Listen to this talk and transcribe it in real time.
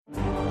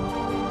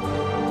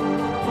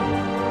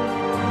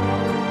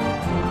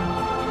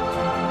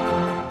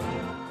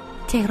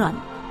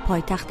تهران،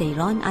 پایتخت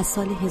ایران از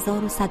سال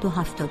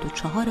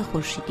 1174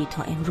 خورشیدی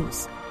تا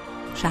امروز،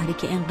 شهری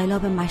که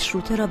انقلاب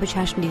مشروطه را به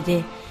چشم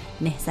دیده،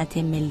 نهضت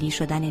ملی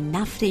شدن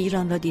نفت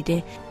ایران را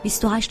دیده،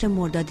 28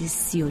 مرداد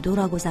 32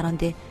 را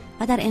گذرانده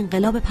و در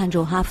انقلاب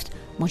 57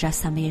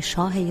 مجسمه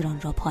شاه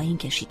ایران را پایین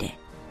کشیده.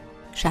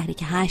 شهری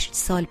که 8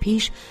 سال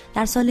پیش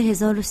در سال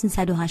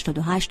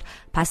 1388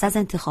 پس از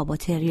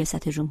انتخابات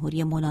ریاست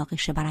جمهوری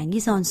مناقشه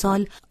برانگیز آن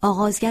سال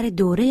آغازگر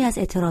دوره از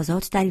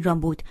اعتراضات در ایران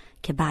بود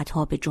که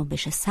بعدها به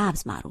جنبش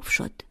سبز معروف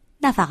شد.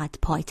 نه فقط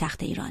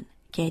پایتخت ایران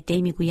که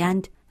عده‌ای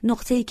میگویند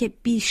نقطه‌ای که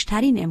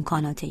بیشترین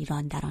امکانات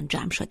ایران در آن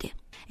جمع شده.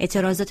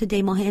 اعتراضات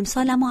دی ماه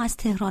امسال اما از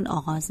تهران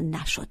آغاز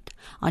نشد.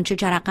 آنچه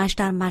جرقه‌اش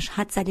در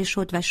مشهد زده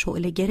شد و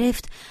شعله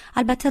گرفت،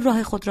 البته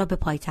راه خود را به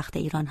پایتخت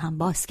ایران هم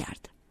باز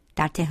کرد.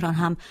 در تهران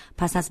هم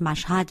پس از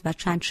مشهد و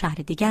چند شهر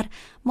دیگر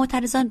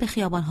معترضان به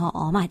خیابان‌ها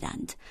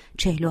آمدند.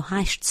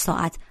 48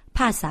 ساعت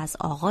پس از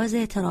آغاز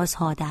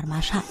اعتراضها در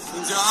مشهد.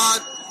 اینجا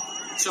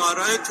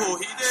شعارهای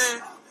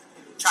توحید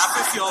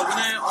کف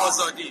خیابان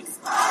آزادی.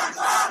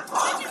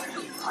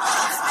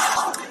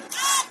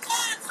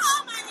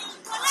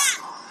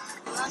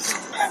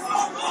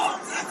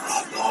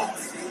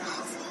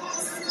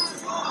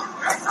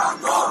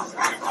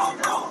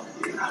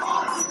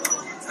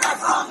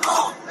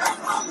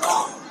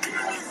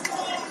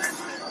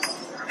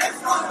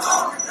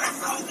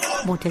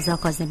 مرتضی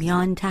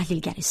کاظمیان،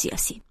 تحلیلگر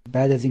سیاسی: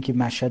 بعد از اینکه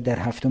مشهد در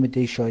 7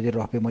 دی شاهد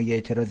راهپیمایی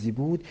اعتراضی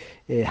بود،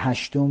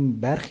 8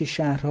 برخی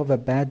شهرها و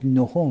بعد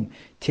 9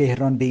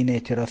 تهران به این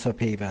اعتراضها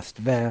پیوست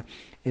و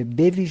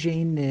به ویژه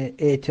این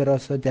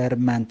اعتراضها در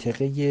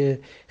منطقه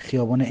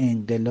خیابان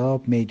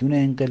انقلاب، میدون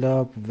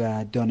انقلاب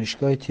و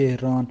دانشگاه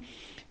تهران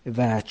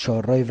و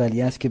چهارراه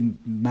ولیعصر که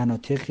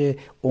مناطق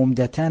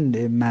عمدتاً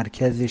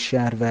مرکز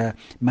شهر و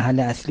محل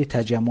اصلی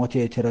تجمعات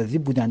اعتراضی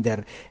بودند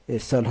در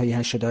سالهای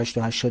 88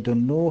 تا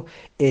 89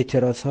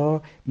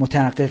 اعتراضها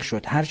متحقق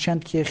شد،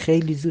 هرچند که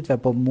خیلی زود و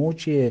با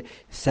موج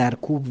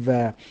سرکوب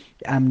و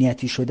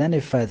امنیتی شدن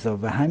فضا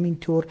و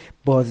همینطور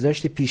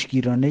بازداشت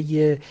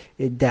پیشگیرانه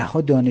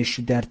دهها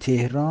دانشجو در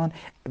تهران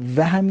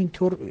و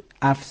همینطور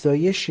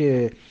افزایش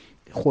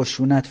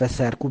خشونت و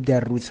سرکوب در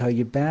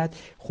روزهای بعد،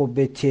 خب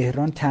به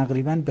تهران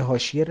تقریبا به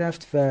حاشیه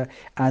رفت و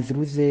از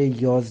روز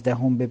 11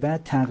 به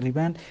بعد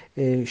تقریبا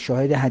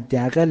شاهد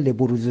حداقل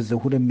بروز و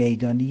ظهور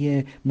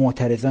میدانی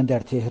معترضان در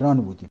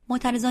تهران بودیم.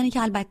 معترضانی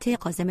که البته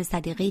کاظم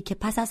صدیقی که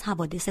پس از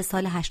حوادث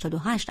سال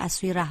 88 از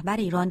سوی رهبر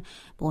ایران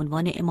به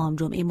عنوان امام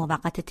جمعه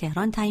موقت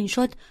تهران تعیین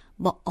شد،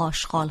 با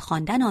آشغال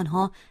خواندن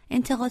آنها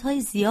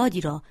انتقادهای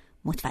زیادی را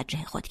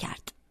متوجه خود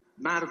کرد.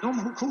 مردم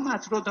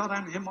حکومت رو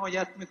دارن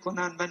حمایت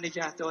میکنن و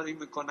نگهداری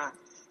میکنن،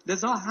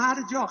 لذا هر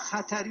جا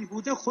خطری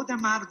بوده خود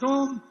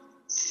مردم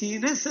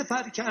سینه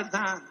سپر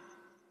کردن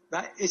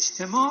و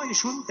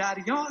اجتماعشون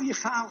دریایی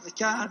خلق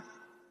کرد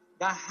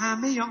و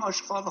همه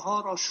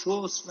آشغالها را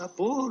شست و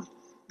برد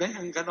و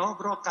انقلاب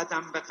را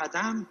قدم به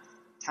قدم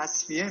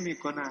تصفیه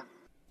میکنن.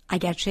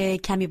 اگرچه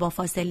کمی با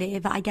فاصله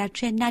و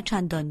اگرچه نه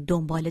چندان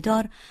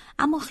دنباله‌دار،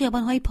 اما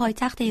خیابان‌های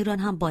پایتخت ایران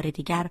هم بار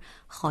دیگر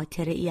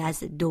خاطره ای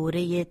از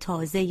دوره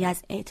تازه‌ای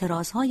از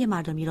اعتراضهای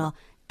مردمی را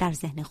در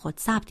ذهن خود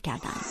ثبت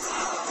کردند.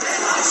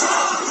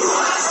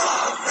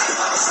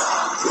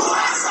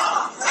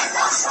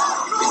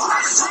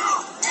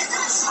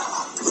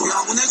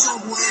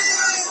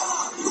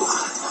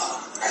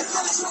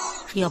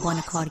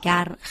 خیابان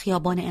کارگر،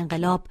 خیابان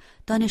انقلاب،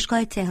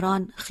 دانشگاه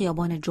تهران،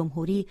 خیابان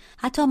جمهوری،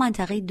 حتی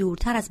منطقه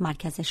دورتر از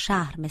مرکز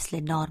شهر مثل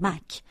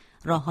نارمک،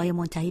 راه‌های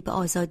منتهی به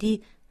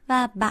آزادی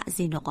و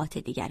بعضی نقاط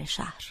دیگر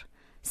شهر.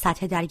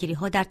 سطح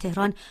درگیری‌ها در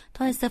تهران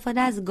تا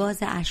استفاده از گاز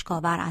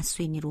اشک‌آور از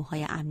سوی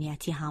نیروهای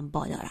امنیتی هم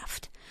بالا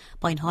رفت.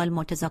 با این حال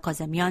مرتضی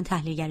کاظمیان،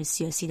 تحلیلگر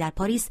سیاسی در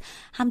پاریس،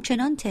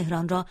 همچنان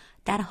تهران را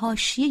در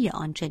حاشیه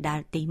آنچه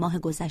در دیماه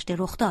گذشته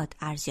رخ داد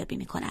ارزیابی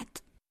می‌کند.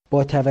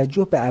 با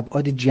توجه به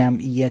ابعاد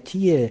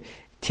جمعیتی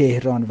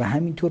تهران و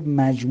همینطور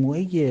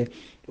مجموعه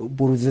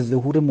بروز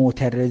ظهور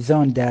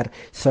معترضان در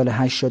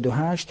سال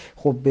 88،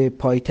 خب به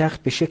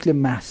پایتخت به شکل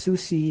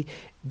محسوسی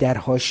در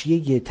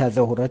حاشیه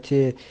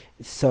تظاهرات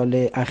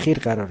سال اخیر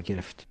قرار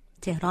گرفت.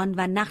 تهران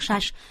و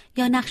نقشش،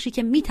 یا نقشی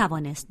که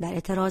میتوانست در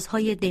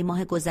اعتراضهای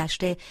دیماه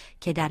گذشته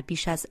که در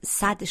بیش از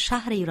 100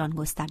 شهر ایران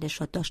گسترده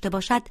شد داشته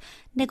باشد،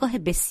 نگاه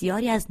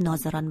بسیاری از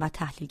ناظران و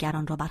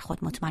تحلیلگران را بر خود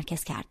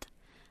متمرکز کرد.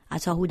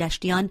 عطا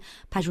هودشتیان،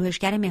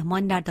 پژوهشگر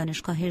مهمان در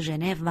دانشگاه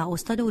ژنو و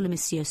استاد علوم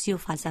سیاسی و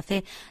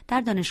فلسفه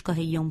در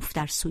دانشگاه یومف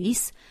در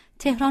سوئیس،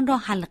 تهران را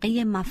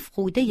حلقه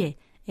مفقوده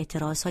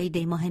اعتراضهای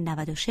دیماه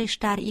 96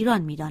 در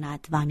ایران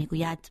می‌داند و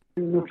می‌گوید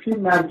نکته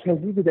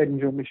مرکزی که در این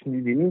جنبش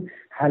می‌بینیم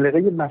حلقه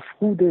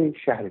مفقود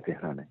شهر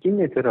تهرانه.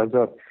 این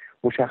اعتراضات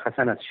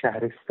مشخصاً از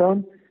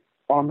شهرستان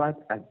آمد،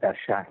 از در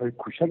شهرهای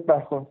کوچک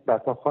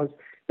برخاست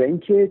و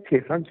اینکه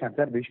تهران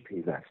کمتر بهش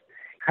پیوست.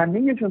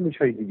 همه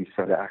جنبش‌های 200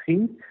 سال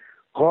اخیر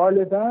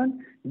غالباً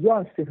یا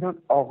از تهران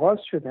آغاز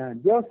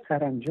شدن یا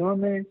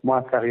سرانجام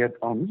موفقیت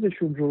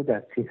آمیزشون رو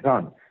در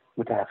تهران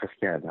متحقق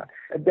کردن.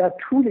 در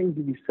طول این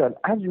 200 سال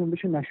از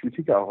جنبش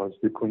مشروطه که آغاز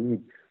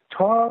بکنیم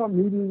تا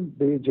میریم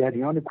به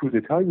جریان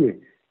کودتای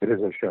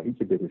رضاشاهی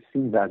که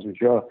برسیم و از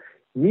اونجا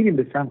میریم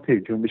به سمت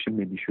جنبش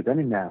ملی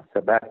شدن نفت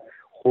و بعد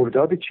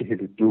خرداد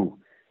 42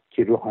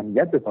 که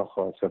روحانیت به پا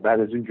خواست و بعد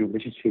از اون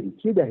جنبش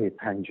چریکی دهه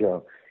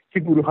 50 که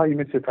گروه‌های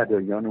مثل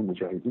فداییان و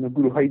مجاهدین و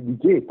گروه‌های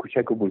دیگه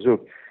کوچک و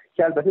بزرگ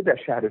که البته در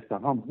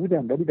شهرستان ها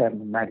بودن ولی در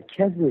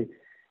مرکز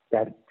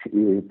در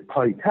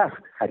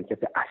پایتخت حرکت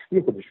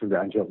اصلی خودشون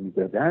رو انجام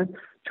میدادن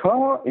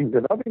تا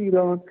انقلاب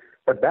ایران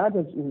و بعد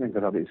از اون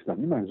انقلاب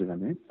اسلامی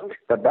منظورمه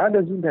و بعد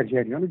از اون در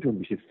جریان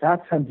جنبش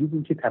سبز هم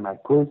دیدیم که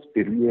تمرکز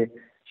به روی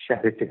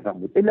شهر تهران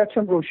بود. علتش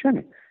هم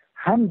روشنه،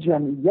 هم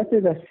جمعیت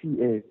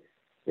وسیع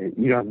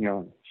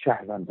ایرانیان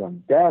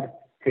شهروندان در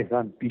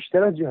تهران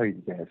بیشتر از جاهای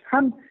دیگه است،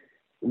 هم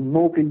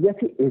موقعیت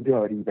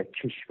اداری و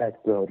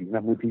کشورداری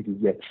و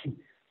مدیریتی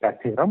در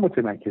تهران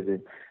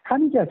متمرکزه.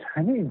 همین که از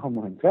همه اینها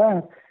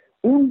مهمتر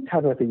اون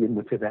طبقه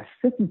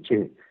متوسطی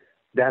که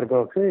در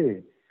واقع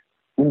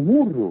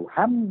امور رو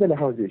هم به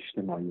لحاظ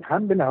اجتماعی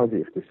هم به لحاظ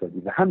اقتصادی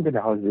و هم به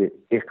لحاظ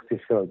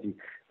اقتصادی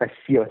و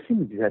سیاسی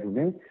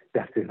می‌گذرونه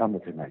در تهران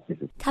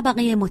متمرکزه.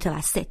 طبقه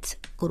متوسط،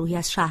 گروهی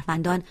از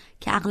شهروندان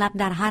که اغلب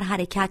در هر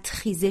حرکت،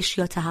 خیزش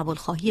یا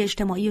تحولخواهی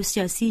اجتماعی و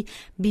سیاسی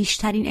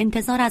بیشترین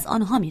انتظار از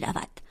آنها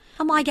می‌رود.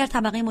 اما اگر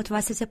طبقه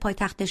متوسط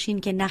پایتخت نشین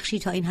که نقشی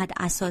تا این حد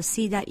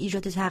اساسی در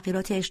ایجاد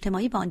تغییرات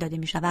اجتماعی به آن داده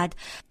می شود،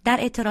 در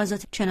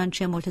اعتراضات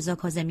چنانچه مرتضی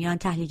کاظمیان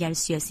تحلیلگر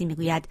سیاسی می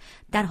گوید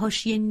در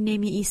حاشیه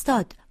نمی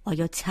ایستاد،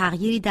 آیا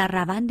تغییری در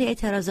روند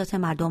اعتراضات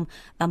مردم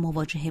و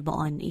مواجهه با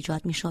آن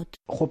ایجاد می شد؟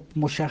 خب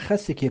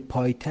مشخصه که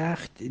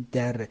پایتخت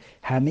در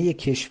همه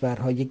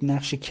کشورها یک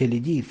نقش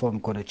کلیدی ایفا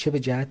میکنه، چه به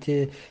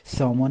جهت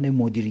سامان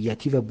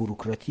مدیریتی و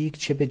بوروکراتیک،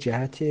 چه به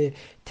جهت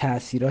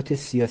تأثیرات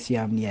سیاسی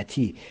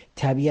امنیتی.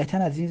 طبیعتاً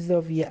از این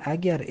زاویه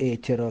اگر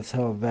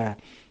اعتراضها و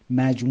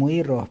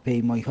مجموعه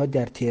راهپیمایی‌ها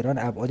در تهران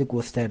ابعاد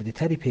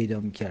گسترده‌تری پیدا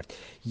می‌کرد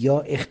یا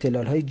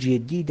اختلال‌های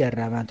جدی در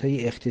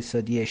روندهای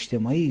اقتصادی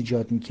اجتماعی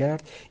ایجاد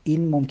می‌کرد،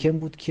 این ممکن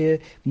بود که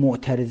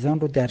معترضان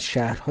رو در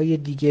شهرهای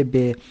دیگه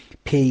به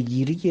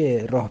پیگیری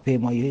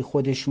راهپیمایی‌های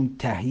خودشون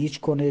تهییج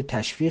کنه،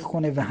 تشویق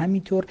کنه و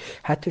همینطور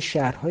حتی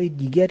شهرهای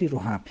دیگری رو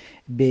هم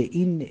به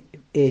این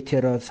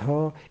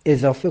اعتراضها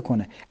اضافه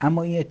کنه.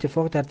 اما این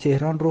اتفاق در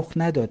تهران رخ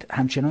نداد،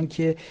 همچنان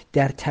که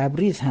در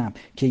تبریز هم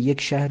که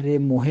یک شهر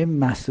مهم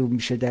محسوب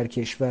میشه در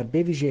کشور،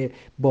 به ویژه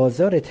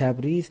بازار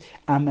تبریز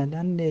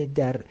عملاً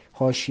در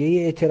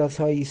حاشیه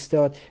اعتراضها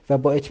ایستاد و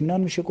با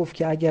اطمینان میشه گفت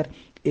که اگر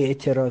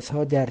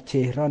اعتراضها در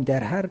تهران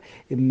در هر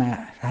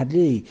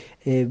مرحله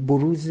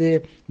بروز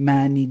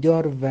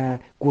معنیدار و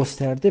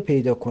گسترده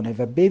پیدا کنه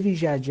و به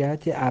ویژه از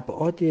جهت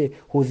ابعاد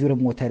حضور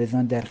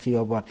معترضان در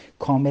خیابان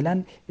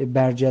کاملا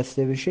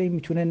برجسته بشه، این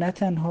میتونه نه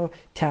تنها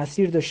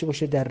تأثیر داشته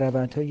باشه در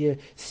روندهای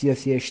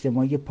سیاسی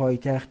اجتماعی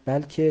پایتخت،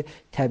 بلکه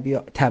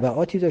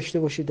تبعاتی داشته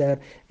باشه در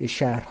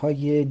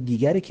شهرهای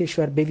دیگر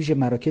کشور، به ویژه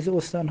مراکز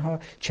استانها،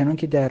 چنان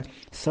که در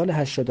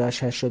سال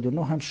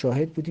 88-89 هم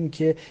شاهد بودیم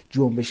که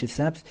جنبش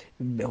سبز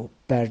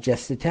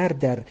برجسته تر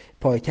در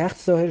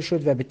پایتخت ظاهر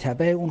شد و به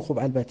تبع اون خب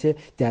البته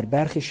در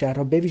برخی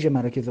شهرها به ویژه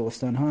مراکز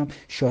استانها هم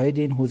شاهد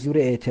این حضور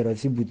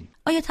اعتراضی بودیم.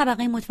 آیا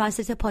طبقه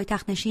متوسط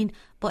پایتخت نشین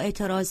با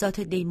اعتراضات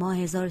دی ماه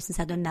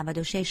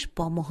 1396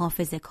 با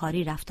محافظه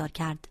کاری رفتار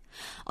کرد؟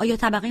 آیا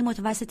طبقه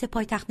متوسط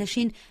پایتخت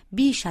نشین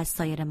بیش از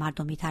سایر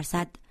مردم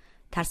می‌ترسد؟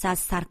 ترس از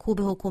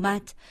سرکوب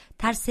حکومت،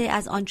 ترس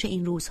از آنچه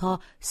این روزها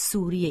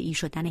سوریه‌ای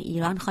شدن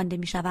ایران خوانده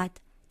می‌شود،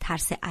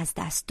 ترس از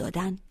دست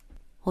دادن؟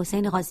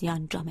 حسین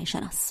قاضیان، جامعه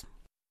شناس.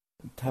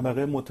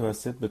 طبقه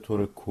متوسط به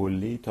طور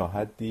کلی تا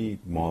حدی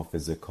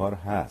محافظه کار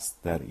هست،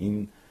 در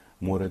این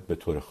مورد به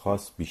طور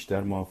خاص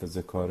بیشتر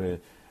محافظه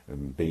کاره،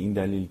 به این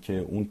دلیل که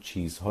اون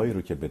چیزهایی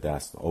رو که به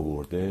دست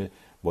آورده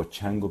با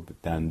چنگ و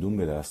دندون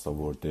به دست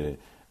آورده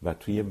و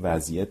توی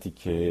وضعیتی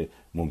که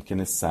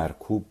ممکنه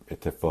سرکوب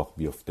اتفاق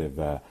بیفته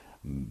و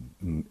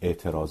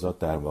اعتراضات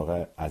در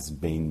واقع از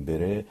بین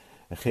بره،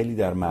 خیلی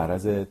در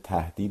معرض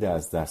تهدید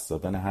از دست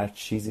دادن هر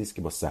چیزی است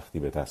که با سختی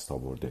به دست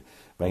آورده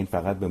و این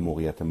فقط به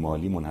موقعیت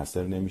مالی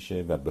منحصر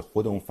نمیشه و به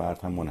خود اون فرد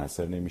هم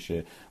منحصر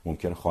نمیشه،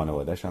 ممکن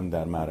خانواده‌اش هم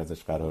در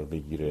معرضش قرار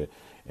بگیره،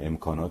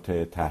 امکانات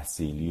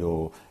تحصیلی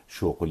و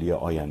شغلی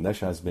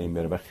آیندهش از بین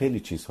بره و خیلی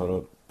چیزها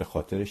رو به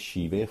خاطر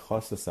شیوه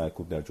خاص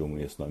سرکوب در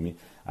جمهوری اسلامی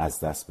از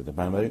دست بده.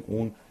 بنابراین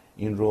اون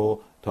این رو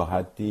تا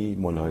حدی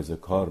ملاحظه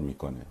کار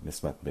میکنه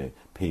نسبت به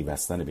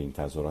پیوستن به این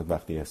تظاهرات،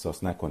 وقتی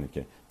احساس نکنه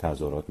که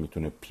تظاهرات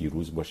میتونه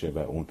پیروز باشه و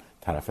اون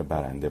طرف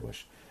برنده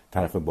باشه،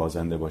 طرف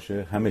بازنده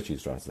باشه، همه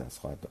چیز رو از دست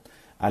خواهد داد.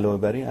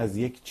 علاوه بر این از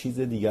یک چیز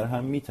دیگر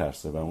هم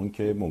میترسه و اون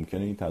که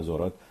ممکنه این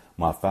تظاهرات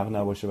موفق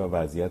نباشه و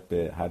وضعیت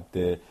به حد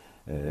به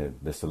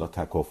اصطلاح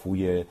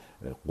تکافوی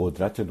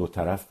قدرت دو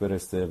طرف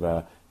برسه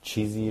و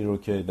چیزی رو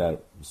که در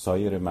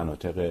سایر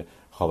مناطق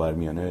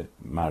خاورمیانه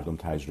مردم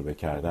تجربه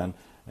کردن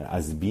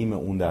از بیم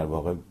اون در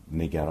واقع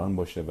نگران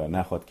باشه و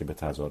نخواد که به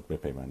تظاهرات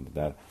بپیونده.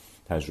 در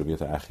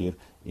تجربیات اخیر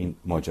این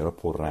ماجرا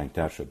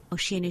پررنگ‌تر شد.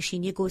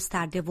 حاشیه‌نشینی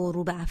گسترده و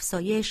رو به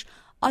افزایش،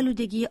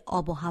 آلودگی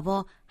آب و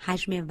هوا،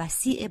 حجم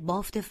وسیع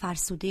بافت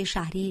فرسوده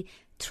شهری،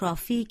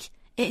 ترافیک،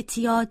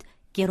 اعتیاد،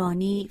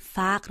 گرانی،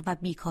 فقر و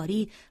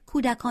بیکاری،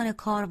 کودکان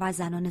کار و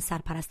زنان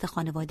سرپرست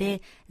خانواده،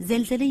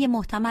 زلزله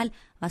محتمل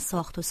و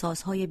ساخت و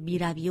سازهای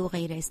بی‌رویه و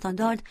غیر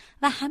استاندارد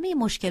و همه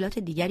مشکلات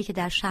دیگری که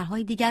در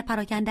شهرهای دیگر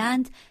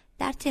پراکنده‌اند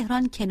در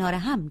تهران کنار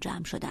هم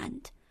جمع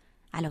شدند.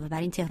 علاوه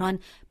بر این تهران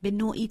به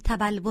نوعی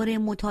تبلور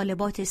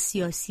مطالبات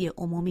سیاسی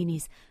عمومی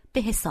نیز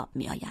به حساب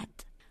می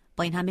آید.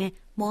 با این همه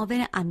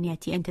معاون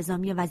امنیتی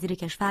انتظامی وزیر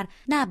کشور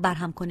نه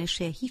برهم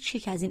کنش هیچ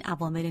یک از این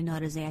عوامل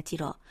نارضایتی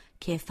را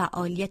که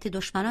فعالیت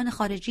دشمنان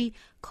خارجی،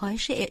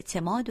 کاهش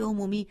اعتماد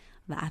عمومی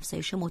و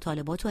افزایش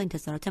مطالبات و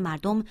انتظارات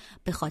مردم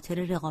به خاطر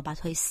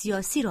رقابت‌های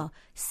سیاسی را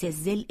سه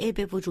ضلع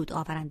به وجود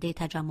آورنده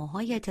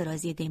تجمع‌های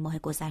اعتراضی دی ماه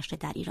گذشته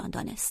در ایران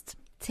دانست.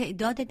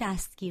 تعداد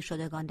دستگیر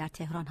شدگان در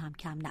تهران هم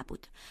کم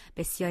نبود.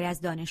 بسیاری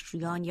از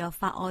دانشجویان یا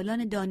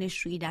فعالان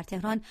دانشجویی در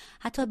تهران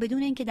حتی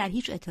بدون اینکه در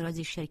هیچ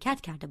اعتراضی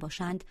شرکت کرده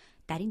باشند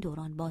در این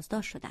دوران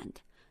بازداشت شدند.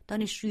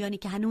 دانشجویانی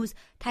که هنوز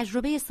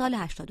تجربه سال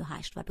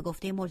 88 و به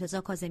گفته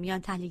مرتضی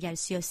کاظمیان تحلیلگر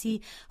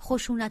سیاسی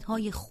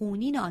خشونت‌های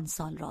خونین آن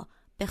سال را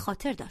به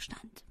خاطر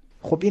داشتند.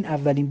 خب این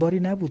اولین باری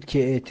نبود که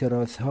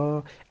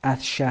اعتراضها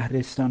از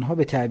شهرستانها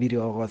به تعبیری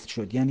آغاز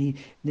شد. یعنی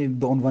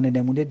به عنوان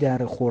نمونه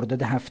در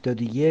خرداد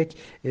 71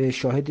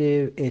 شاهد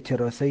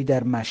اعتراضهایی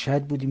در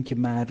مشهد بودیم که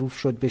معروف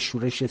شد به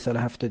شورش سال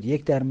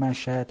 71 در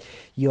مشهد،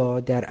 یا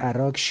در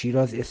عراق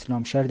شیراز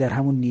اسلامشهر در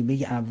همون نیمه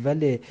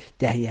اول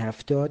دهه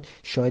 70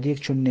 شاهد یک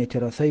چون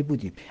اعتراضهایی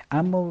بودیم.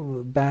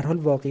 اما به هر حال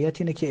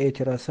واقعیت اینه که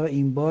اعتراضها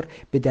این بار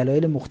به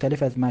دلایل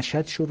مختلف از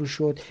مشهد شروع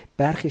شد.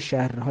 برخی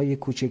شهرهای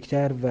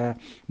کوچکتر و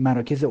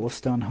مراکز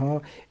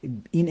استانها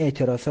این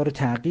اعتراضها رو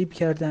تعقیب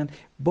کردند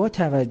با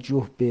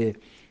توجه به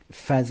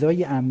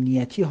فضای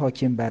امنیتی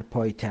حاکم بر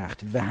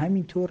پایتخت و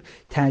همینطور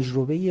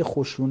تجربه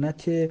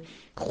خشونت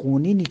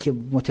خونینی که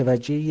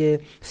متوجه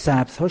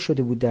سبزها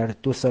شده بود در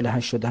 2 سال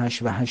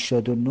 88 و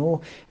 89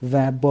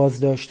 و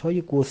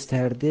بازداشت‌های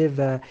گسترده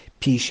و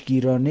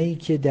پیشگیرانه‌ای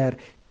که در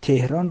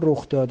تهران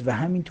رخ داد و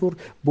همینطور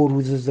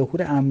بروز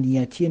ظهور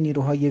امنیتی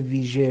نیروهای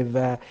ویژه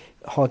و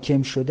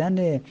حاکم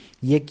شدن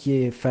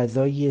یک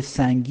فضای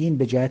سنگین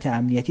به جهت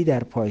امنیتی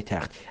در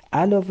پایتخت،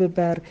 علاوه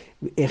بر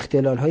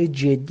اختلال‌های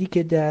جدی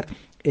که در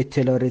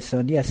اطلاع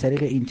رسانی از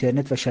طریق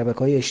اینترنت و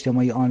شبکه‌های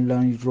اجتماعی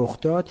آنلاین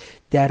رخ داد،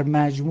 در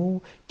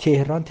مجموع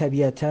تهران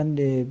طبیعتاً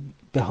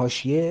به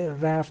حاشیه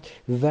رفت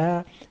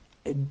و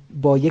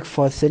با یک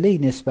فاصله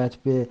نسبت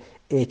به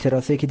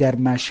اعتراضی که در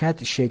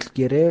مشهد شکل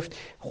گرفت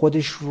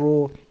خودش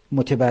رو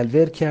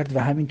متبلور کرد و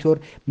همینطور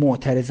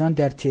معترضان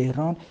در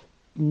تهران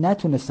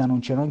نتونستن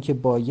اونچنان که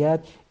باید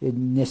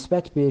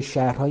نسبت به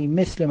شهرهایی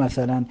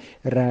مثلا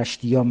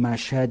رشت یا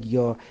مشهد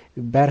یا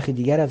برخی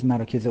دیگر از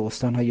مراکز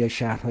استان‌ها یا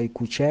شهرهای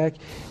کوچک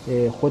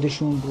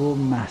خودشون رو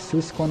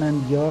محسوس کنن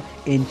یا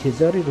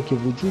انتظاری رو که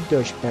وجود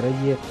داشت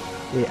برای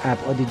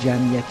ابعاد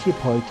جمعیتی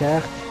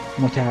پایتخت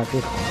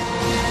متحقق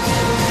کنن.